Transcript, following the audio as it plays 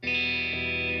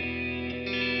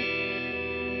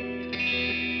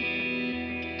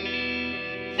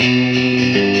Listening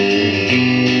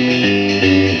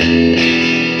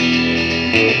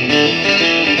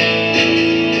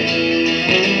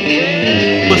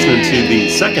to the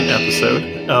second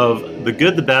episode of The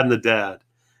Good, the Bad, and the Dad.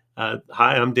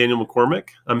 Hi, I'm Daniel McCormick.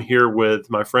 I'm here with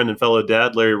my friend and fellow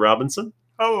dad, Larry Robinson.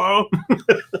 Hello.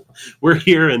 We're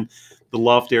here in the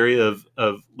loft area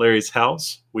of Larry's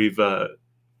house. We've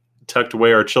tucked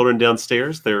away our children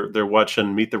downstairs. They're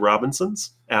watching Meet the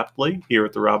Robinsons aptly here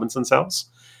at the Robinsons' house.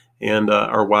 And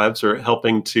our wives are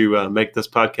helping to make this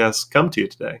podcast come to you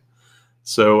today.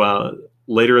 So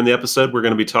later in the episode, we're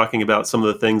going to be talking about some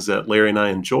of the things that Larry and I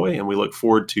enjoy, and we look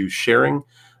forward to sharing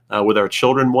with our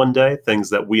children one day, things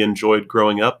that we enjoyed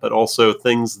growing up, but also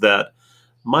things that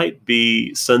might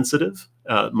be sensitive,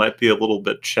 might be a little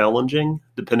bit challenging,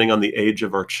 depending on the age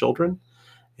of our children,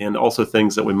 and also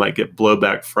things that we might get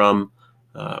blowback from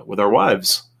with our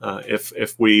wives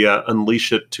if we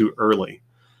unleash it too early.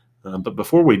 But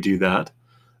before we do that,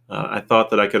 I thought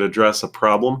that I could address a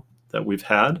problem that we've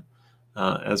had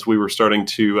as we were starting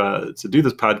to do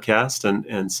this podcast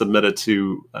and submit it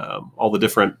to all the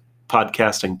different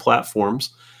podcasting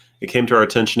platforms. It came to our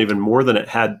attention even more than it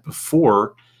had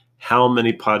before how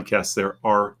many podcasts there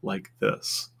are like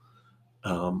this.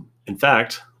 In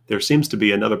fact, there seems to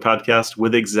be another podcast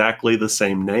with exactly the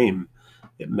same name.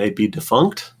 It may be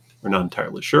defunct. We're not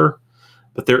entirely sure.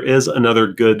 But there is another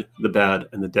Good, the Bad,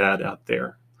 and the Dad out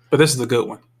there. But this is the good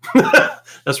one.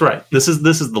 That's right. This is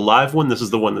the live one. This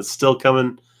is the one that's still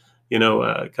coming,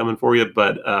 coming for you.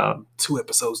 But 2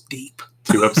 episodes deep.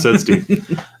 2 episodes deep.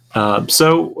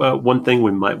 So one thing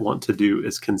we might want to do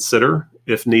is consider,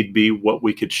 if need be, what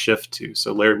we could shift to.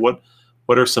 So, Larry, what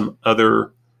are some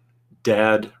other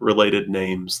dad-related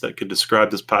names that could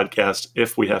describe this podcast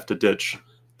if we have to ditch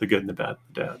the Good and the Bad,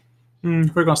 and the Dad?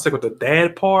 We're going to stick with the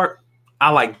dad part. I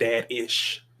like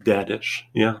dad-ish. Dad-ish,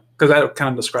 yeah. Because that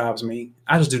kind of describes me.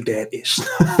 I just do dad-ish.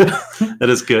 That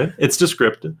is good. It's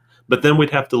descriptive. But then we'd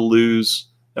have to lose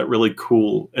that really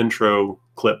cool intro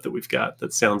clip that we've got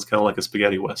that sounds kind of like a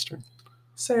spaghetti western.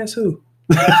 Says who?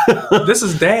 This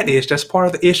is dad-ish. That's part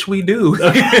of the ish we do.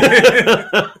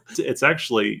 It's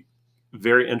actually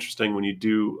very interesting when you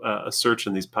do a search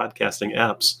in these podcasting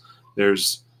apps.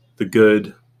 There's the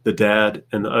good, the dad,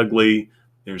 and the ugly.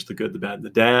 There's the good, the bad, and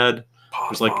the dad.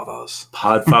 There's like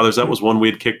Podfathers. That was one we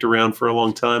had kicked around for a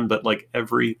long time. But like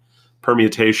every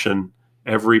permutation,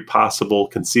 every possible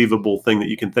conceivable thing that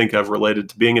you can think of related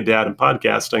to being a dad and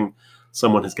podcasting,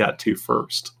 someone has got to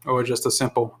first. Or just a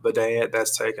simple the dad,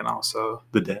 that's taken also.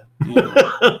 The dad.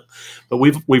 Yeah. But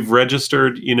we've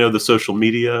registered, the social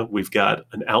media. We've got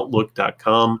an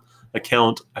Outlook.com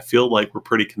account. I feel like we're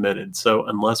pretty committed. So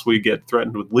unless we get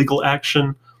threatened with legal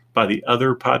action by the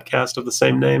other podcast of the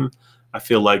same name, I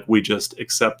feel like we just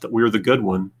accept that we're the good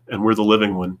one and we're the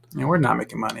living one. And we're not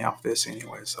making money off this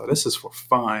anyway, so this is for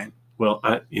fun. Well,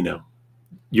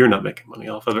 you're not making money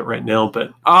off of it right now,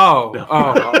 but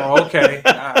okay.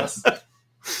 Nice.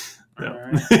 No. All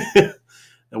right.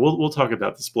 And we'll talk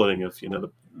about the splitting of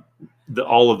the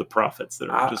all of the profits that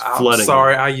are just flooding. I'm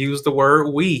sorry, I used the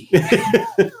word we.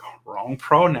 Wrong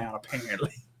pronoun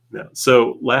apparently. Yeah.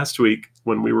 So last week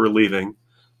when we were leaving,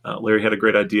 Larry had a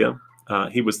great idea.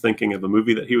 He was thinking of a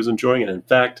movie that he was enjoying, and in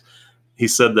fact, he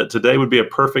said that today would be a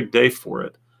perfect day for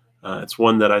it. It's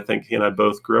one that I think he and I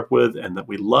both grew up with and that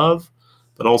we love,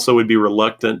 but also would be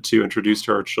reluctant to introduce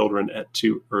to our children at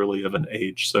too early of an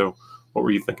age. So what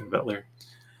were you thinking about, Larry?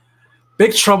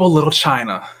 Big Trouble, Little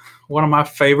China. One of my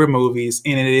favorite movies,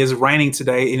 and it is raining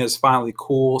today, and it's finally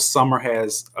cool. Summer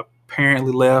has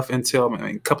apparently left until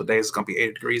a couple of days. It's going to be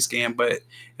 80 degrees again, but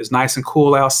it's nice and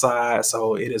cool outside,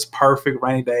 so it is perfect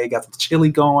rainy day. Got the chili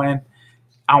going.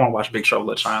 I want to watch Big Trouble,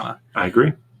 Little China. I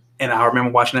agree. And I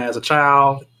remember watching it as a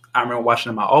child. I remember watching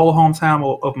it in my old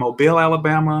hometown of Mobile,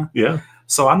 Alabama. Yeah.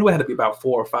 So I knew I had to be about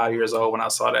 4 or 5 years old when I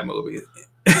saw that movie.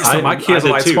 So my kids are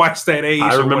like too. Twice that age.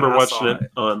 I remember watching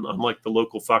it on like the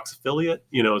local Fox affiliate.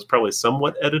 It's probably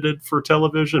somewhat edited for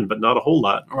television, but not a whole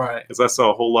lot. Right. Because I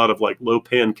saw a whole lot of like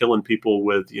Lopan killing people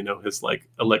with, his like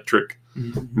electric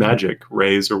magic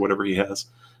rays or whatever he has.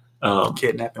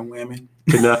 Kidnapping women,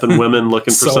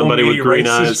 looking for somebody with green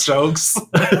eyes. Jokes.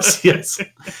 Yes.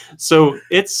 So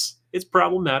it's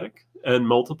problematic in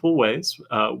multiple ways.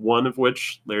 One of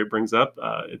which Larry brings up.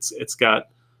 It's got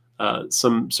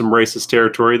some racist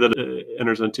territory that it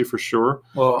enters into for sure.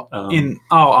 Well, in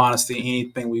all honesty,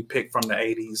 anything we pick from the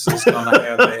 80s is going to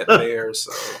have that there.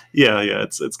 So yeah,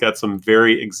 it's got some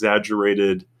very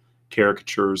exaggerated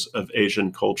caricatures of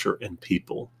Asian culture and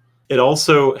people. It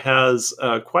also has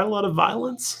quite a lot of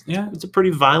violence. Yeah, it's a pretty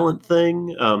violent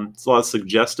thing. It's a lot of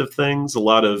suggestive things, a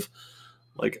lot of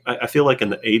Like I feel like in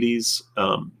the 80s,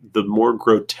 the more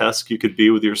grotesque you could be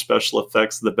with your special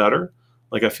effects, the better.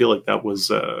 Like I feel like that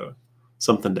was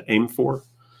something to aim for.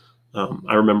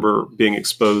 I remember being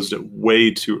exposed at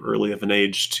way too early of an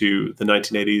age to the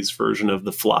 1980s version of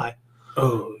The Fly.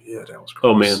 Oh yeah, that was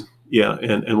gross. Oh man, yeah,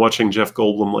 and watching Jeff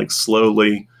Goldblum like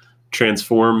slowly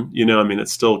transform, I mean,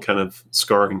 it's still kind of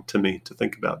scarring to me to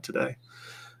think about today.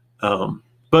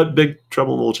 But Big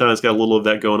Trouble in Little China's got a little of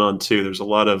that going on too. There's a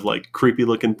lot of like creepy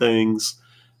looking things.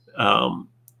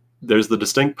 There's the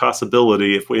distinct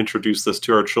possibility if we introduce this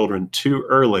to our children too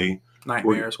early,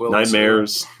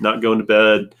 nightmares, not going to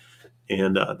bed,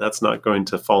 and that's not going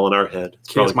to fall on our head.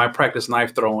 Kids might practice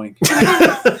knife throwing.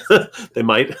 They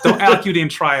might. Don't act you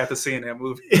didn't try after seeing that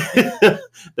movie.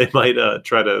 They might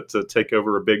try to take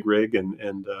over a big rig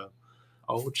and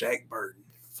Jack Burton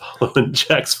follow in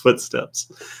Jack's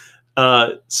footsteps.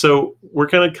 So we're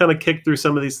kind of kicked through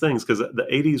some of these things because the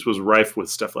 80s was rife with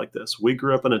stuff like this. We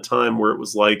grew up in a time where it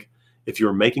was like if you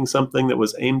were making something that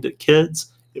was aimed at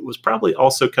kids, it was probably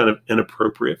also kind of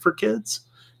inappropriate for kids.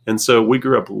 And so we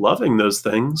grew up loving those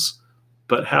things,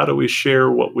 but how do we share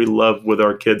what we love with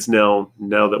our kids now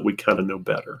that we kind of know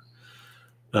better?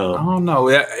 I don't know.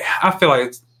 I feel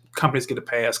like companies get a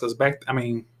pass because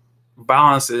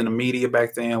violence in the media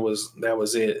back then was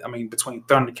it. I mean, between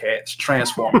Thundercats,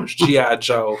 Transformers, G.I.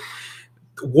 Joe,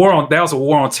 that was a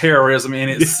war on terrorism in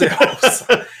itself.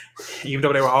 Even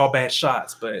though they were all bad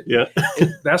shots, but yeah,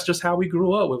 that's just how we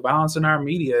grew up with violence in our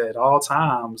media at all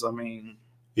times. I mean,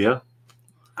 yeah.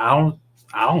 I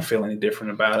don't feel any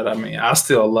different about it. I mean, I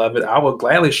still love it. I would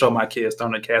gladly show my kids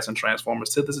Thundercats and Transformers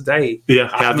to this day. Yeah,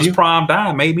 Optimus Prime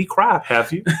died made me cry.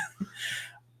 Have you?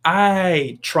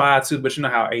 I tried to, but you know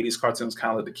how 80s cartoons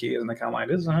kind of look at the kids, and they're kind of like,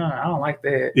 "This, I don't like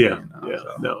that." Yeah,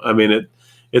 so. No. I mean,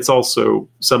 it's also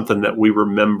something that we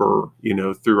remember,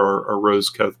 through our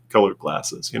rose-colored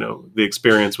glasses. The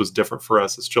experience was different for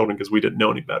us as children because we didn't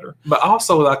know any better. But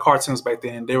also with our cartoons back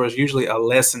then, there was usually a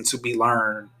lesson to be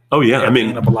learned. Oh yeah, at the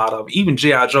end of a lot of even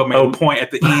G.I. Joe made a point at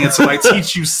the end to like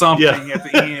teach you something at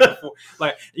the end. Before,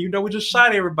 like we just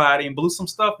shot everybody and blew some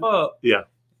stuff up. Yeah,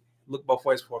 look both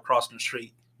ways before crossing the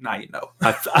street. Now you know.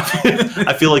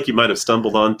 I feel like you might have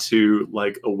stumbled onto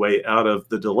like a way out of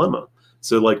the dilemma.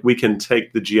 So like we can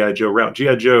take the G.I. Joe route.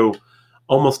 G.I. Joe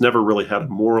almost never really had a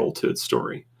moral to its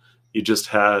story. You just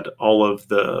had all of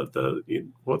the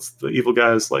what's the evil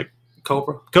guys like.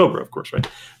 Cobra, of course, right?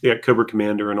 You got Cobra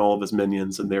Commander and all of his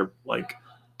minions, and they're like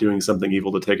doing something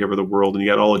evil to take over the world. And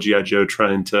you got all of G.I. Joe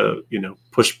trying to,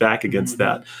 push back against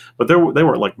that. But they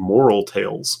weren't like moral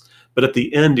tales. But at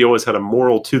the end, you always had a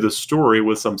moral to the story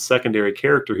with some secondary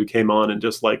character who came on and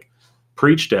just like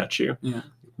preached at you. Yeah.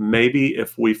 Maybe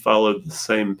if we followed the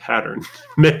same pattern,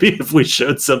 maybe if we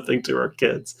showed something to our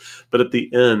kids, but at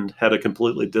the end had a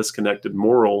completely disconnected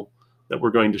moral that we're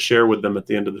going to share with them at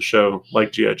the end of the show,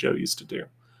 like G.I. Joe used to do.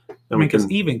 And because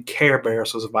even Care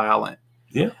Bears was violent.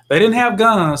 Yeah. They didn't have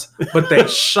guns, but they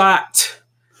shot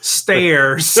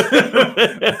stairs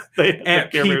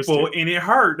at people, and it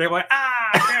hurt. They were like,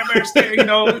 Care Bear stare,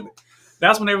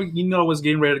 That's when it was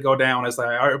getting ready to go down. It's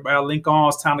like, all right, link on,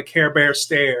 it's time to Care Bear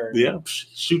stare. Yeah.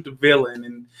 Shoot the villain.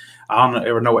 And I don't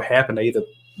ever know what happened. They either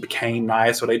became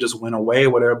nice or they just went away or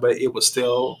whatever, but it was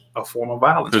still a form of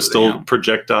violence. There's still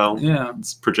projectile. Yeah.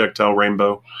 It's projectile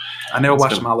rainbow. I never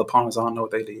watched My Little Ponies. I don't know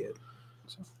what they did.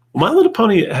 So. Well, My Little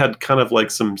Pony had kind of like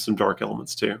some dark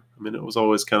elements too. I mean, it was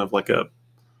always kind of like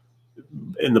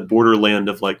in the borderland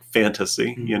of like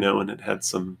fantasy, and it had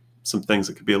some things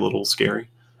that could be a little scary.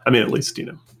 I mean, at least,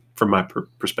 from my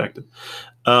perspective.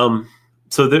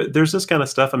 So there's this kind of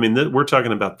stuff. I mean, we're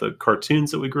talking about the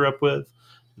cartoons that we grew up with,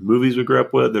 the movies we grew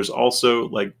up with. There's also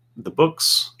like the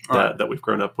books that we've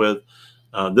grown up with.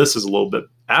 This is a little bit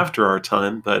after our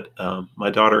time, but my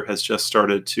daughter has just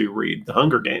started to read The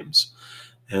Hunger Games.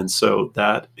 And so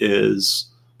that is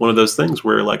one of those things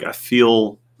where like I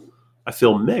feel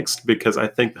mixed because I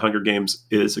think The Hunger Games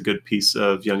is a good piece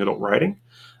of young adult writing.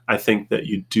 I think that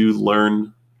you do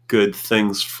learn good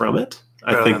things from it.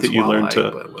 I think that you learn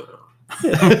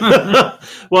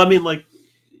well, I mean, like,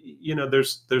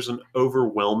 there's an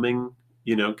overwhelming,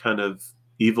 kind of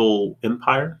evil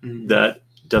empire that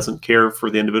doesn't care for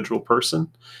the individual person.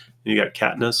 And you got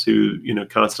Katniss who,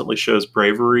 constantly shows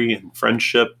bravery and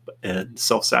friendship and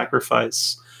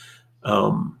self-sacrifice,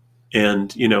 and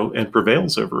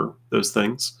prevails over those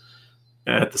things.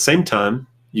 At the same time,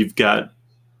 you've got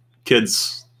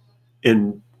kids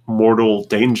in mortal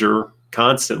danger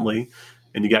constantly,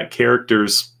 and you got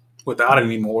characters without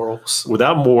any morals,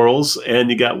 and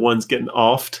you got ones getting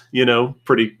offed,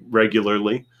 pretty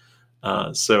regularly.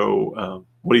 So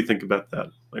what do you think about that?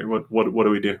 Like, what do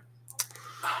we do?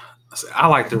 I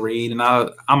like to read, and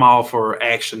I'm all for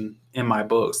action in my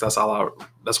books. That's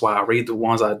why I read the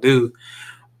ones I do.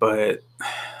 But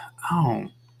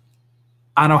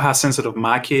I know how sensitive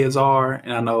my kids are,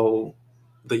 and I know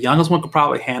the youngest one could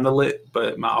probably handle it,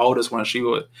 but my oldest one,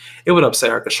 it would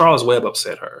upset her because Charlotte's Web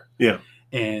upset her. Yeah.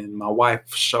 And my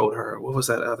wife showed her, what was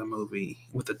that other movie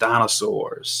with the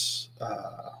dinosaurs?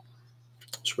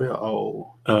 It's real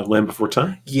old. Land Before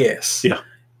Time? Yes. Yeah.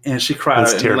 And she cried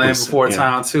in Land Before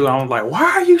Time too. I was like, why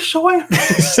are you showing her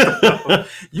this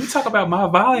stuff? You talk about my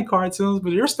violent cartoons,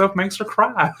 but your stuff makes her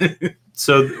cry.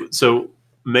 So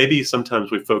maybe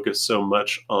sometimes we focus so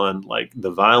much on like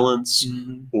the violence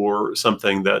or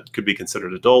something that could be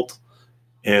considered adult,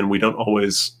 and we don't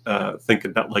always think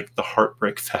about like the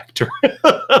heartbreak factor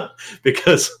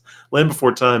because Land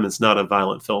Before Time is not a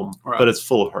violent film, but it's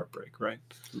full of heartbreak, right?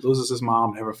 Loses his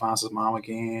mom, never finds his mom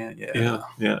again.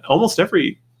 Yeah. Almost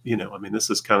every, I mean, this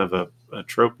is kind of a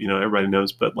trope, everybody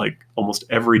knows, but like almost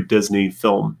every Disney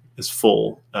film is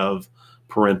full of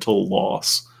parental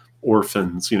loss,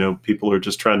 orphans, people are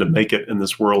just trying to make it in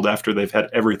this world after they've had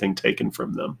everything taken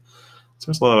from them. So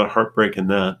there's a lot of heartbreak in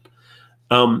that.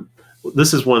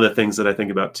 This is one of the things that I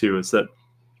think about too, is that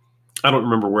I don't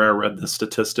remember where I read this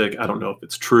statistic. I don't know if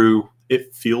it's true.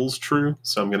 It feels true,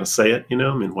 so I'm going to say it, I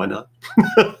mean, why not?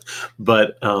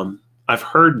 But I've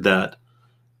heard that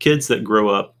kids that grow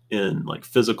up in like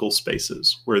physical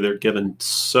spaces where they're given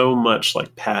so much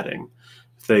like padding,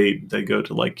 if they go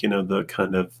to like, the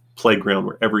kind of playground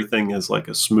where everything is like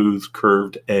a smooth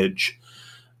curved edge,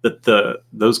 that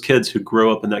those kids who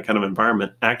grow up in that kind of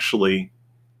environment actually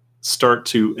start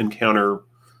to encounter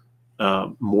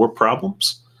more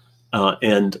problems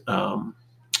and are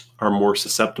more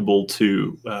susceptible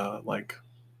to like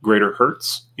greater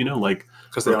hurts, like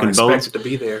because they don't expect it to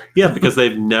be there. Yeah, because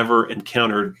they've never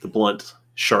encountered the blunt,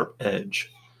 sharp edge.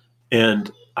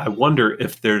 And I wonder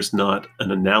if there's not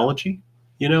an analogy,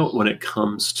 when it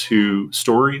comes to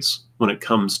stories, when it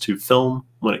comes to film,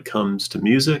 when it comes to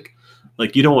music.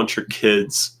 Like, you don't want your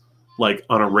kids like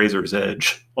on a razor's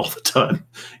edge all the time.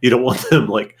 You don't want them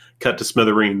like cut to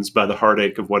smithereens by the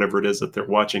heartache of whatever it is that they're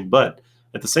watching. But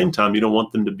at the same time, you don't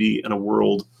want them to be in a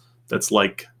world that's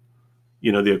like,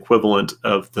 the equivalent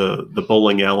of the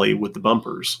bowling alley with the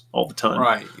bumpers all the time.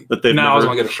 Right. That they've I was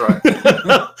going to get a try.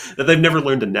 That they've never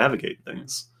learned to navigate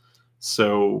things.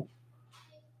 So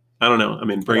I don't know. I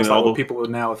mean, bringing all the people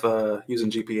now with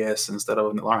using GPS instead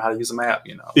of learn how to use a map,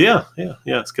 Yeah.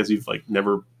 It's because you've like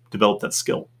never developed that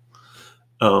skill.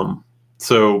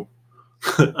 So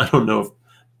I don't know if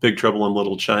Big Trouble in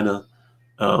Little China.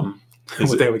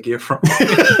 What they would get from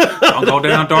don't go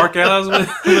down dark alleys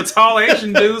with tall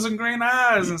Asian dudes and green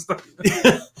eyes and stuff.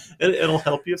 It'll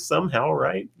help you somehow,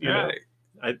 right?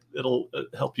 It'll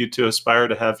help you to aspire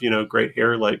to have great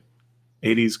hair like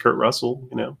 80s Kurt Russell.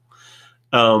 I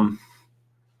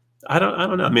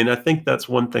don't know. I mean, I think that's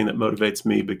one thing that motivates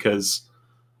me, because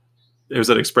there's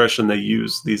that expression they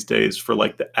use these days for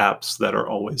like the apps that are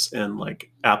always in like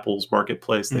Apple's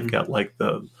marketplace. They've got like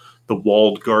the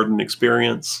walled garden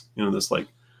experience, this like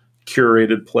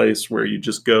curated place where you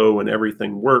just go and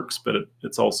everything works, but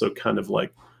it's also kind of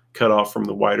like cut off from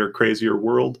the wider, crazier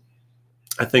world.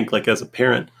 I think like as a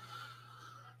parent,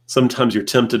 sometimes you're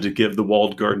tempted to give the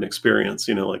walled garden experience,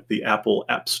 like the Apple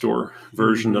App Store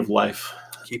version of life.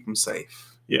 Keep them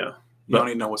safe. Yeah. You don't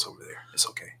even know what's over there. It's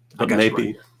okay. But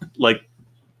maybe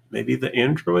maybe the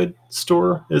Android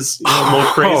store is a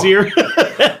little crazier.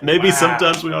 Maybe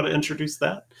sometimes we ought to introduce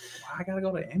that. I gotta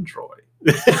go to Android.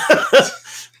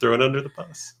 Throw it under the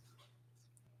bus.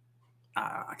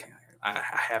 I can't. I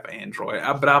have Android,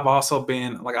 but I've also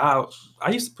been like I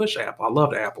used to push Apple. I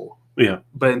loved Apple. Yeah.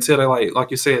 But until they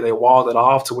like you said, they walled it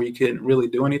off to where you couldn't really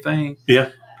do anything. Yeah.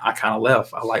 I kind of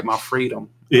left. I like my freedom.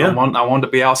 Yeah. I wanted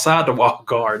to be outside the walled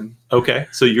garden. Okay.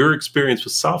 So your experience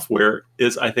with software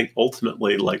is, I think,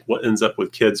 ultimately like what ends up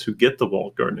with kids who get the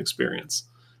walled garden experience.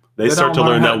 They start to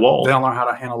learn that wall. They don't learn how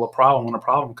to handle a problem when a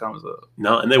problem comes up.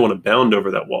 No, and they want to bound over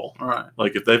that wall. Right.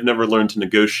 Like if they've never learned to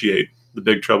negotiate the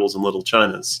big troubles and little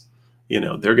Chinas,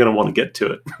 they're going to want to get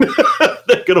to it.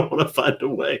 They're going to want to find a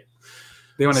way.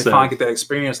 Then when they finally get that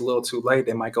experience a little too late,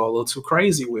 they might go a little too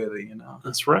crazy with it,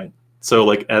 That's right. So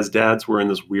like as dads, we're in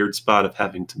this weird spot of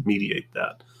having to mediate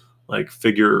that, like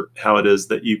figure how it is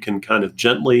that you can kind of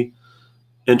gently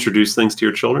introduce things to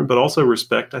your children, but also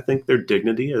respect, I think, their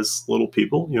dignity as little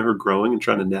people, who are growing and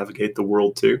trying to navigate the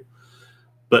world too,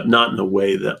 but not in a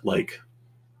way that like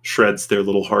shreds their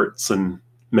little hearts and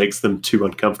makes them too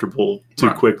uncomfortable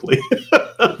too quickly.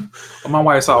 My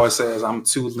wife always says I'm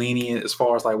too lenient as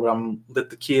far as like what I'm let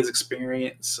the kids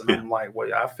experience, and I'm like, well,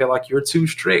 I feel like you're too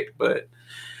strict, but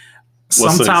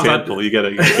What's an example? You got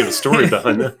to give a story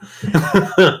behind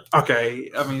that. Okay,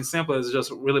 I mean, simple is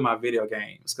just really my video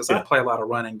games because I play a lot of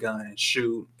run and gun and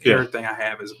shoot. Everything I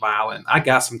have is violent. I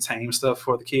got some tame stuff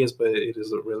for the kids, but it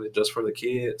is really just for the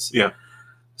kids. Yeah.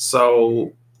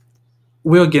 So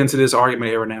we'll get into this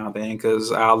argument every now and then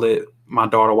because I'll let my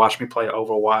daughter watch me play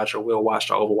Overwatch, or we'll watch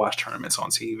the Overwatch tournaments on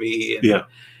TV. And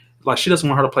like, she doesn't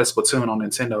want her to play Splatoon on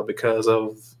Nintendo because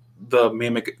of the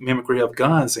mimicry of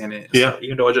guns in it. Yeah. So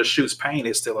even though it just shoots paint,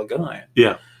 it's still a gun.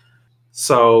 Yeah.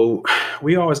 So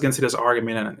we always get into this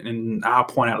argument, and I'll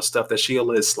point out the stuff that she'll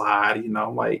let slide.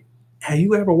 Like, have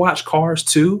you ever watched Cars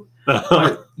 2?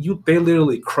 Like, they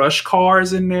literally crush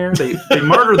cars in there. They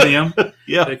murder them.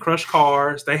 Yeah. They crush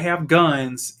cars. They have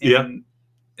guns. And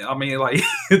I mean, like,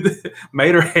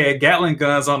 Mater had Gatling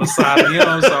guns on the side of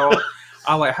him. So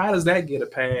I'm like, how does that get a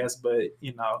pass? But,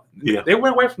 they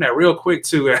went away from that real quick,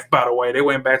 too, by the way. They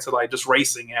went back to, like, just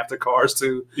racing after Cars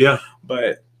 2. Yeah.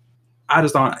 But I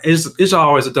just don't. It's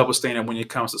always a double standard when it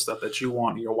comes to stuff that you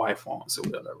want and your wife wants or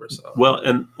whatever. So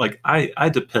and like I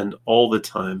depend all the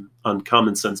time on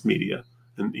common sense media,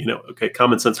 and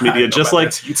common sense media, just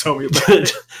like you told me about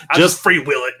just free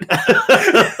will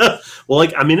it. Well,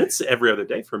 like, I mean, it's every other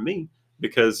day for me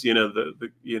because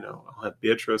I'll have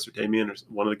Beatrice or Damien or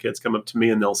one of the kids come up to me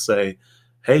and they'll say,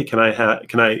 "Hey, can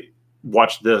I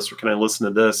watch this, or can I listen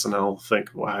to this?" And I'll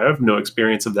think, well, I have no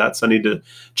experience of that, so I need to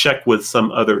check with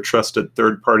some other trusted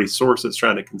third-party sources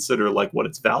trying to consider like what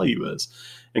its value is.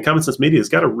 And Common Sense Media has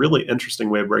got a really interesting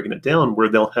way of breaking it down, where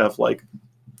they'll have like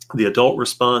the adult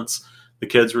response, the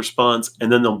kids response,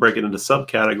 and then they'll break it into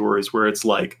subcategories where it's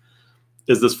like,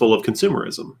 is this full of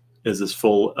consumerism? Is this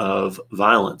full of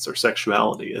violence or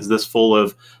sexuality? Is this full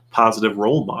of positive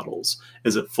role models?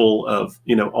 Is it full of,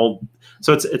 all?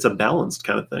 So it's a balanced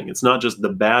kind of thing. It's not just the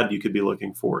bad you could be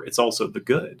looking for. It's also the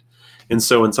good. And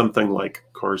so in something like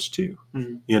Cars 2,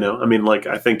 I mean, like,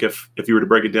 I think if you were to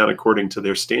break it down according to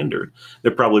their standard,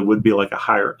 there probably would be like a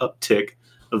higher uptick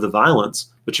of the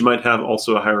violence, but you might have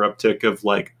also a higher uptick of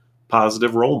like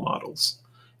positive role models.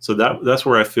 So that's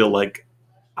where I feel like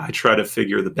I try to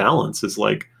figure the balance is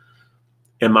like,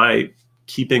 am I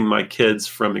keeping my kids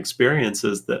from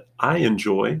experiences that I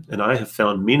enjoy and I have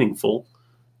found meaningful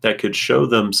that could show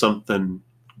them something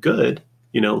good,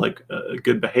 like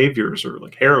good behaviors or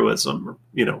like heroism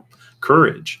or,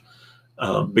 courage,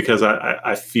 because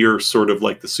I fear sort of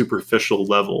like the superficial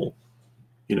level,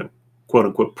 quote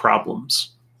unquote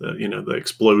problems, the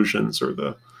explosions or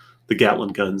the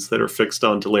Gatling guns that are fixed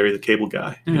onto Larry the Cable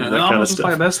Guy, that kind of stuff.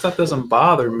 Like, that stuff doesn't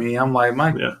bother me. I'm like,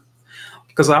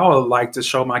 because I would like to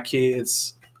show my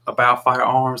kids about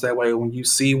firearms. That way, when you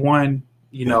see one,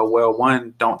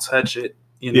 one, don't touch it,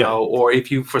 or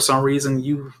if you, for some reason,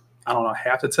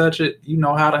 have to touch it, you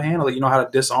know how to handle it, you know how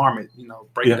to disarm it,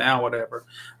 break it down, whatever.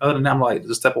 Other than that, I'm like,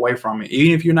 just step away from it.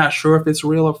 Even if you're not sure if it's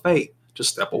real or fake, just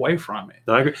step away from it.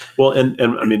 No, I agree. Well, and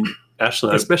I mean,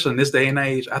 Ashley, especially in this day and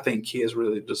age, I think kids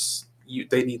really just,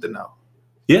 they need to know.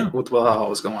 Yeah. With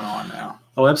all is going on now.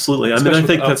 Oh, absolutely. Especially, I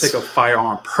think that's of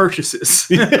firearm purchases.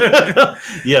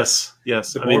 Yes.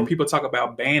 The more people talk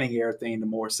about banning everything, the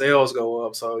more sales go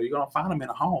up. So you're gonna find them in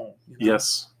a home.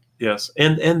 Yes.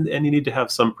 And you need to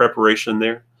have some preparation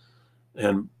there.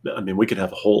 And I mean, we could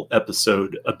have a whole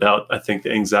episode about, I think,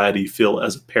 the anxiety you feel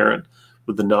as a parent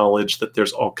with the knowledge that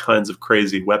there's all kinds of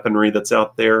crazy weaponry that's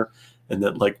out there. And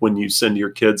that, like, when you send your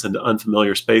kids into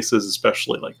unfamiliar spaces,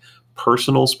 especially like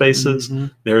personal spaces,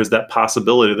 there's that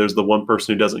possibility. There's the one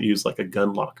person who doesn't use like a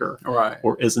gun locker, right,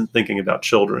 or isn't thinking about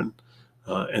children,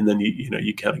 and then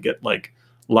you kind of get like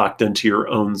locked into your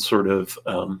own sort of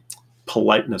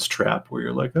politeness trap where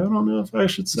you're like, I don't know if I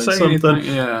should say something,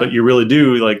 but you really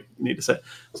do like need to say.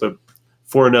 So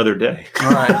for another day,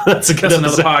 all right, that's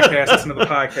another podcast. That's another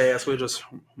podcast. We'll just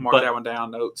mark that one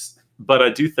down, notes. But I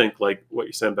do think, like what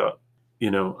you're saying about,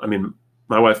 I mean,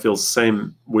 my wife feels the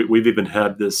same. We've even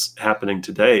had this happening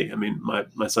today. I mean,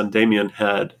 my son Damien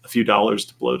had a few dollars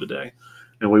to blow today,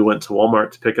 and we went to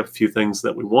Walmart to pick up a few things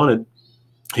that we wanted.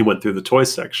 He went through the toy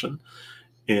section,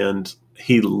 and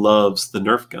he loves the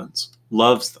Nerf guns,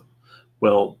 loves them.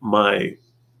 Well, my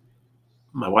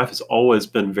wife has always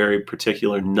been very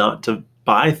particular not to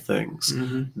buy things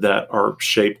that are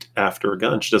shaped after a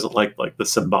gun. She doesn't like the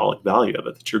symbolic value of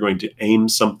it, that you're going to aim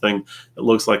something that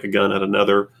looks like a gun at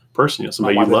another person,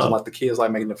 somebody you love. Like the kids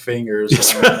like making the fingers.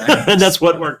 And that's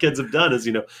what our kids have done is,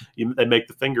 they make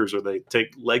the fingers, or they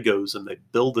take Legos and they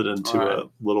build it into a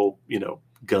little,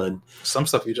 gun. Some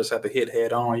stuff you just have to hit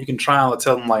head on. You can try and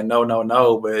tell them like,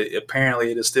 no, but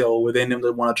apparently it is still within them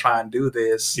to want to try and do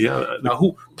this. Yeah.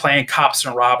 Who playing cops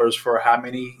and robbers for how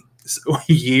many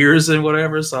years and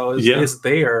whatever. So it's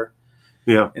there.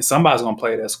 Yeah. And somebody's going to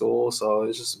play it at school. So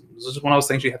it's just one of those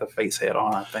things you have to face head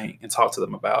on, I think, and talk to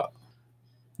them about.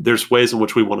 There's ways in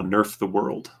which we want to nerf the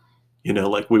world.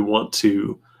 Like we want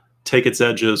to take its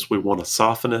edges. We want to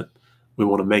soften it. We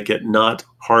want to make it not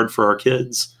hard for our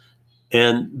kids.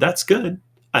 And that's good.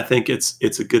 I think it's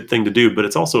a good thing to do, but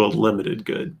it's also a limited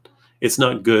good. It's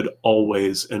not good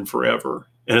always and forever.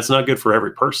 And it's not good for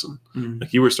every person.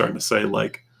 Like you were starting to say,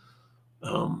 like,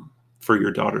 for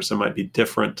your daughters, there might be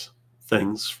different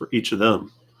things for each of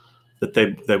them that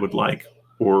they would like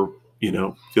or,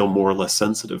 feel more or less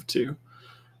sensitive to.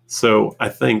 So I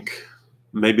think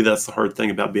maybe that's the hard thing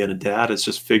about being a dad, is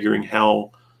just figuring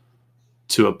how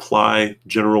to apply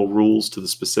general rules to the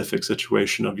specific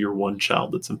situation of your one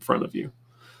child that's in front of you,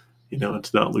 and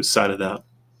to not lose sight of that.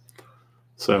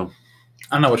 So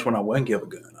I know which one I wouldn't give a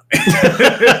gun.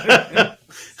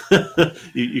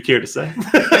 you care to say?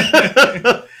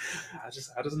 I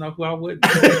just know who I wouldn't.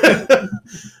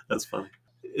 That's funny.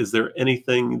 Is there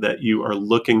anything that you are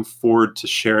looking forward to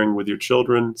sharing with your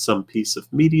children? Some piece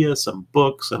of media, some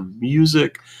book, some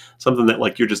music, something that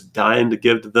like you're just dying to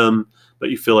give to them, but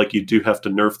you feel like you do have to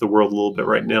nerf the world a little bit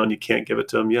right now and you can't give it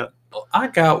to them yet? I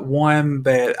got one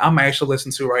that I'm actually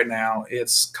listening to right now.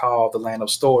 It's called The Land of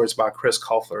Stories by Chris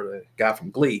Colfer, the guy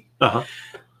from Glee. Uh-huh.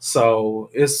 So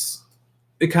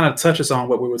it kind of touches on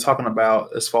what we were talking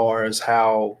about as far as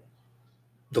how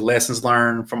the lessons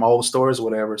learned from old stories or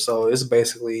whatever. So it's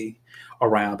basically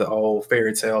around the old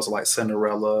fairy tales like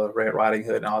Cinderella, Red Riding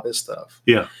Hood, and all this stuff.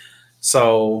 Yeah.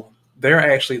 So they're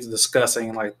actually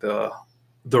discussing like the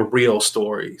real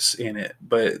stories in it,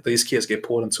 but these kids get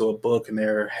pulled into a book and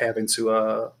they're having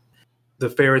to the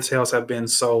fairy tales have been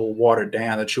so watered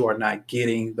down that you are not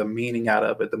getting the meaning out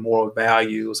of it, the moral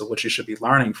values of what you should be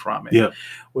learning from it. Yeah.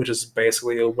 Which is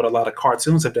basically what a lot of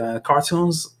cartoons have done.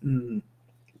 Cartoons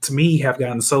to me have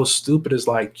gotten so stupid. It's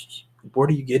like, what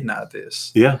are you getting out of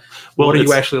this? Yeah. Well, what are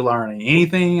you actually learning?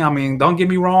 Anything? I mean, don't get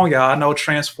me wrong, y'all. I know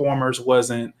Transformers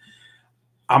wasn't,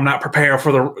 I'm not prepared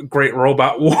for the great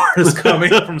robot wars coming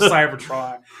from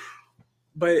Cybertron.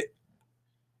 But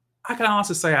I can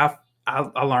honestly say I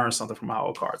learned something from my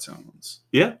old cartoons.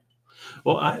 Yeah.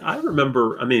 Well, I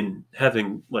remember,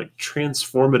 having like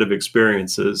transformative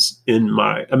experiences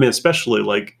especially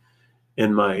like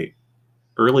in my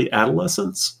early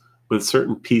adolescence with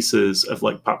certain pieces of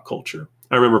like pop culture.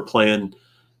 I remember playing,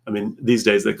 these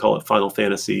days they call it Final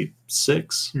Fantasy VI,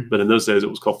 but in those days it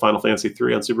was called Final Fantasy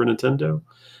III on Super Nintendo.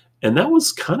 And that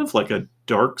was kind of like a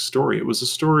dark story. It was a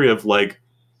story of like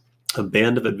a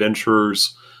band of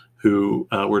adventurers who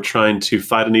were trying to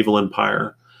fight an evil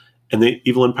empire, and the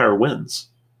evil empire wins.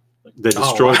 They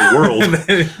destroy the world.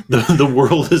 The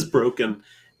world is broken,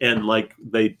 and like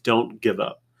they don't give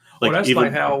up. Like, that's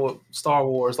like how Star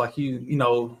Wars, like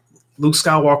Luke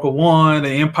Skywalker won, the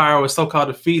Empire was so-called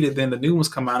defeated, then the new ones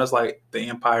come out, it's like the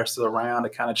Empire's still around,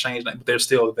 it kind of changed, but they're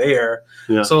still there.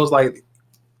 Yeah. So it's like,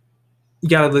 you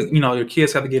gotta, your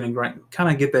kids have to get ingrained, kind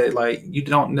of get that, like, you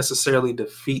don't necessarily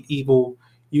defeat evil,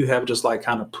 you have just like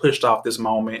kind of pushed off this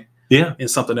moment. Yeah.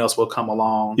 And something else will come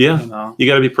along. Yeah. You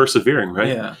got to be persevering, right?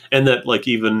 Yeah. And that like,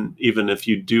 even if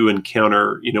you do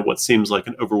encounter, what seems like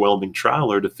an overwhelming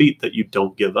trial or defeat, that you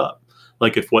don't give up.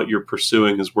 Like if what you're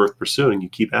pursuing is worth pursuing, you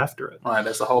keep after it. Right.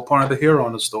 That's the whole point of the hero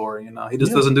in the story. He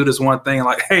just doesn't do this one thing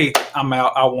like, hey, I'm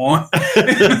out, I won.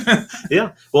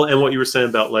 Yeah. Well, and what you were saying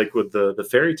about like with the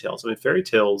fairy tales, fairy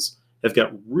tales have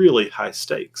got really high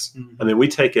stakes. Mm-hmm. We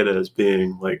take it as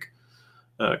being like,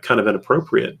 kind of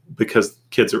inappropriate because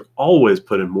kids are always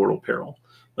put in mortal peril.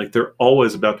 Like they're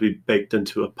always about to be baked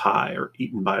into a pie or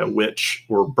eaten by a witch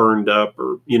or burned up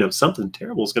or, something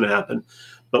terrible is going to happen.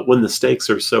 But when the stakes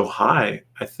are so high,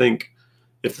 I think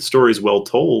if the story is well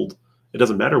told, it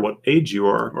doesn't matter what age you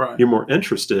are, right. You're more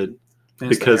interested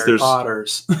because there's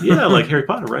Potters. Yeah, like Harry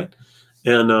Potter, right?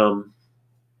 And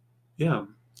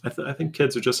I think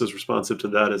kids are just as responsive to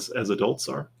that as adults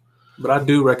are. But I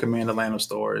do recommend The Land of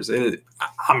Stories.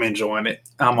 I'm enjoying it.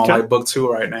 I'm on like book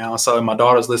 2 right now. So my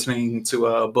daughter's listening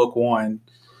to book 1.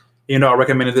 I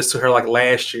recommended this to her like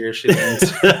last year. She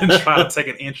didn't try to take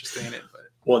an interest in it. But.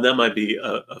 Well, that might be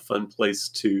a fun place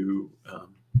to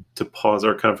pause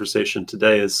our conversation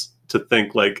today, is to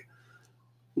think like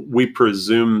we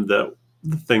presume that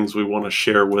the things we want to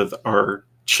share with our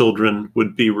children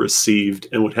would be received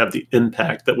and would have the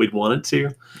impact that we'd want it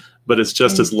to. But it's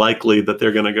just as likely that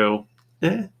they're going to go,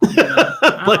 Yeah,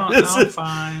 I'm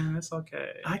fine. It's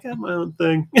okay. I got my own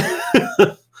thing.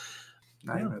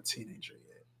 Not even a teenager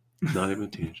yet. Not even a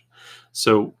teenager.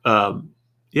 So,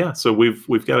 so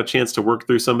we've got a chance to work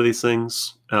through some of these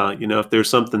things. If there's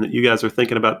something that you guys are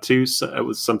thinking about too, so it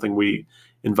was something we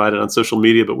invited on social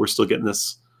media, but we're still getting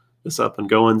this this up and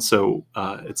going. So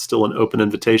it's still an open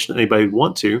invitation to anybody who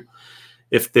want to.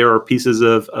 If there are pieces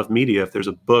of media, if there's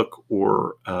a book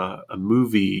or a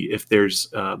movie, if there's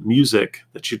music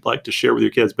that you'd like to share with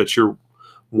your kids, but you're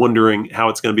wondering how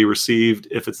it's going to be received,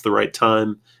 if it's the right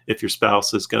time, if your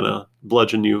spouse is going to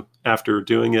bludgeon you after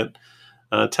doing it,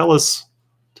 tell us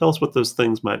what those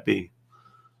things might be.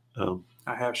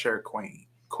 I have shared Queen.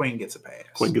 Queen gets a pass.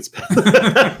 Queen gets a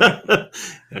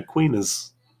pass. Yeah, Queen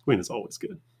is always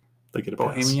good. They get a pass.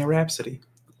 Bohemian Rhapsody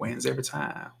wins every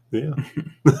time. Yeah.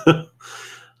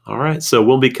 All right. So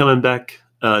we'll be coming back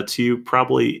to you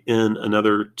probably in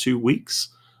another 2 weeks.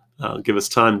 Give us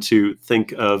time to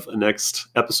think of a next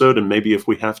episode, and maybe if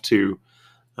we have to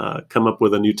come up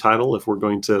with a new title, if we're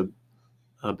going to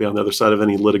be on the other side of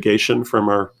any litigation from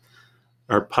our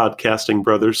podcasting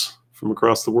brothers from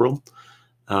across the world.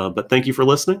 But thank you for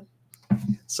listening.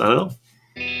 Signing off.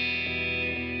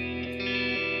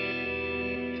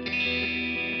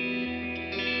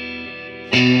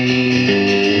 Thank you.